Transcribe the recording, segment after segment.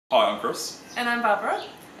Hi, I'm Chris. And I'm Barbara,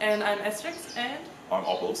 and I'm Asterix, and I'm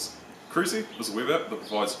Obelix. Cruzee is a web app that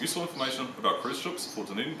provides useful information about cruise ships for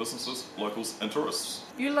Dunedin businesses, locals and tourists.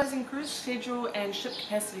 utilising cruise schedule and ship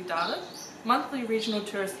capacity data, monthly regional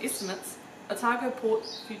tourist estimates, Otago port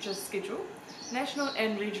future schedule, national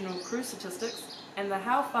and regional cruise statistics, and the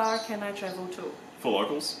How Far Can I Travel tool. For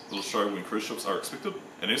locals, it will show when cruise ships are expected,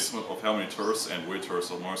 an estimate of how many tourists and where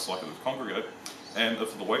tourists are most likely to congregate, and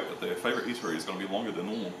if the wait at their favourite eatery is going to be longer than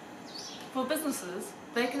normal. For businesses,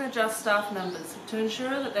 they can adjust staff numbers to ensure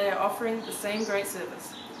that they are offering the same great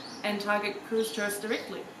service, and target cruise tourists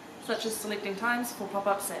directly, such as selecting times for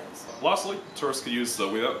pop-up sales. Lastly, tourists can use the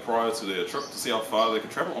web app prior to their trip to see how far they can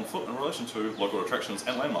travel on foot in relation to local attractions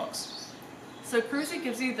and landmarks. So Cruzee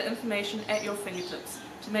gives you the information at your fingertips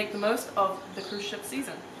to make the most of the cruise ship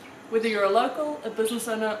season. Whether you're a local, a business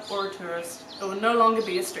owner or a tourist, it will no longer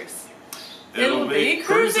be a stress. It'll be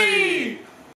Cruzee!